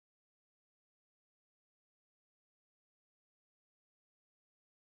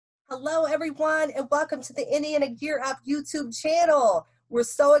Hello, everyone, and welcome to the Indiana Gear Up YouTube channel. We're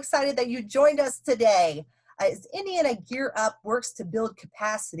so excited that you joined us today. As Indiana Gear Up works to build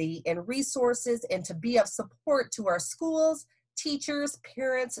capacity and resources and to be of support to our schools, teachers,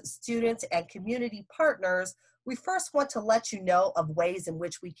 parents, students, and community partners, we first want to let you know of ways in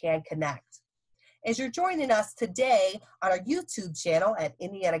which we can connect. As you're joining us today on our YouTube channel at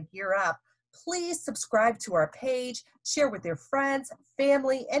Indiana Gear Up, please subscribe to our page, share with your friends,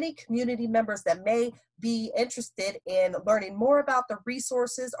 family, any community members that may be interested in learning more about the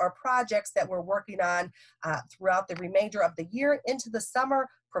resources or projects that we're working on throughout the remainder of the year into the summer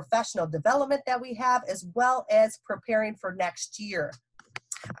professional development that we have, as well as preparing for next year.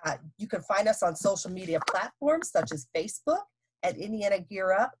 You can find us on social media platforms such as Facebook at Indiana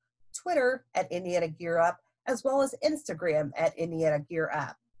Gear Up, Twitter at Indiana Gear Up, as well as Instagram at Indiana Gear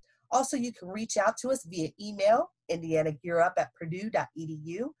Up. Also, you can reach out to us via email,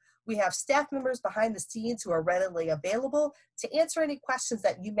 indianagearup@purdue.edu. We have staff members behind the scenes who are readily available to answer any questions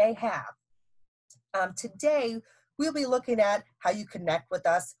that you may have. Today, we'll be looking at how you connect with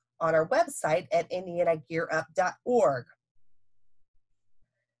us on our website at indianagearup.org.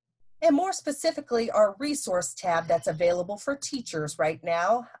 And more specifically, our resource tab that's available for teachers right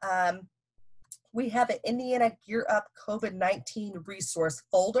now. We have an Indiana Gear Up COVID-19 resource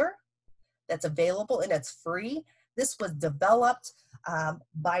folder that's available and it's free. This was developed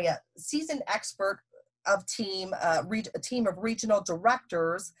by a seasoned expert of team, a team of regional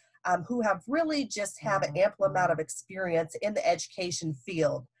directors who have really just have an ample amount of experience in the education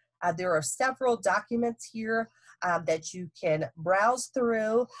field. There are several documents here that you can browse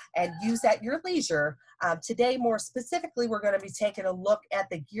through and use at your leisure. Today, more specifically, we're going to be taking a look at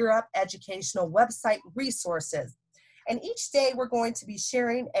the Gear Up educational website resources. And each day, we're going to be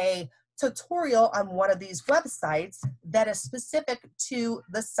sharing a tutorial on one of these websites that is specific to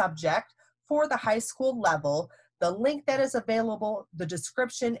the subject for the high school level, the link that is available, the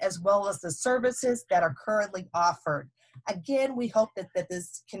description, as well as the services that are currently offered. Again, we hope that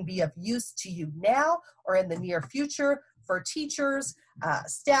this can be of use to you now or in the near future for teachers,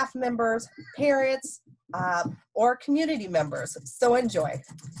 staff members, parents, or community members. So enjoy.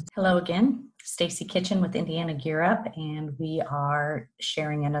 Hello again, Stacy Kitchen with Indiana Gear Up, and we are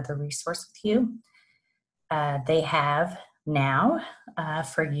sharing another resource with you. They have now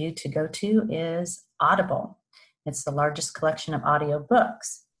for you to go to is Audible. It's the largest collection of audio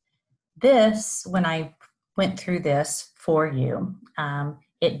books. This, when I went through this for you,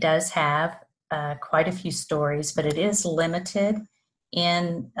 it does have quite a few stories, but it is limited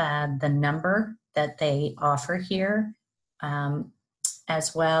in the number that they offer here,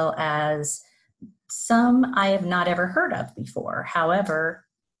 as well as some I have not ever heard of before. However,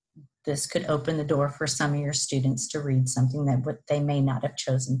 this could open the door for some of your students to read something that they may not have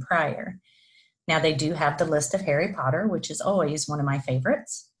chosen prior. Now, they do have the list of Harry Potter, which is always one of my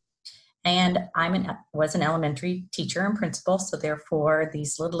favorites. And I was an elementary teacher and principal, so therefore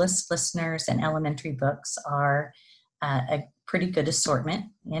these littlest listeners and elementary books are a pretty good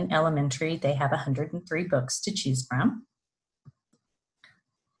assortment. In elementary, they have 103 books to choose from.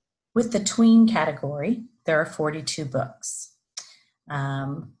 With the tween category, there are 42 books.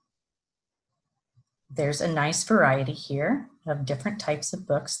 There's a nice variety here of different types of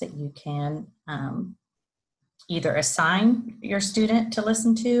books that you can either assign your student to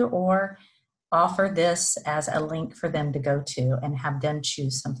listen to or offer this as a link for them to go to and have them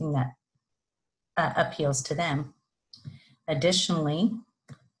choose something that appeals to them. Additionally,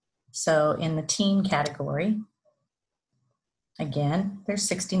 so in the teen category, again, there's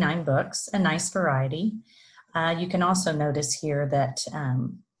 69 books, a nice variety. You can also notice here that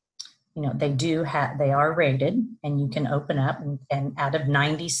they are rated, and you can open up and out of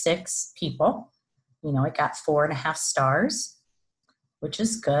 96 people, it got 4.5 stars, which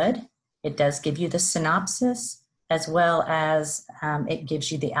is good. It does give you the synopsis, as well as it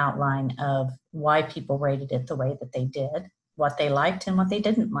gives you the outline of why people rated it the way that they did, what they liked and what they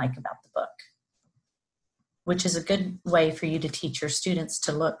didn't like about the book, which is a good way for you to teach your students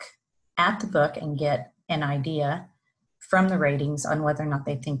to look at the book and get an idea from the ratings on whether or not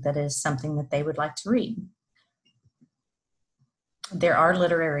they think that is something that they would like to read. There are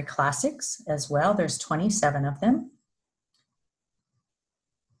literary classics as well. There's 27 of them.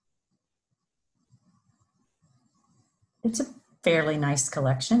 It's a fairly nice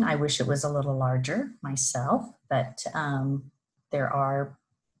collection. I wish it was a little larger myself, but there are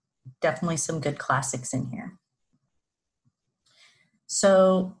definitely some good classics in here.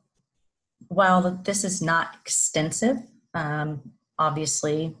 So while this is not extensive,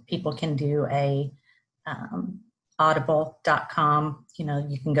 obviously people can do a Audible.com.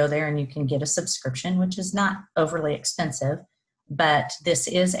 You can go there and you can get a subscription, which is not overly expensive, but this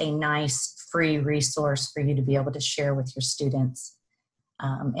is a nice free resource for you to be able to share with your students.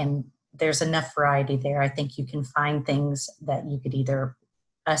 And there's enough variety there. I think you can find things that you could either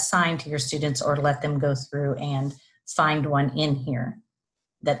assign to your students or let them go through and find one in here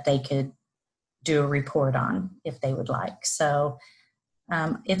that they could do a report on if they would like. So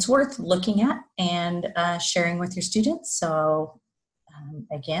it's worth looking at and sharing with your students. So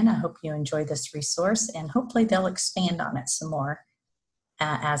again, I hope you enjoy this resource, and hopefully they'll expand on it some more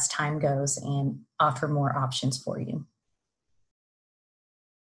as time goes and offer more options for you.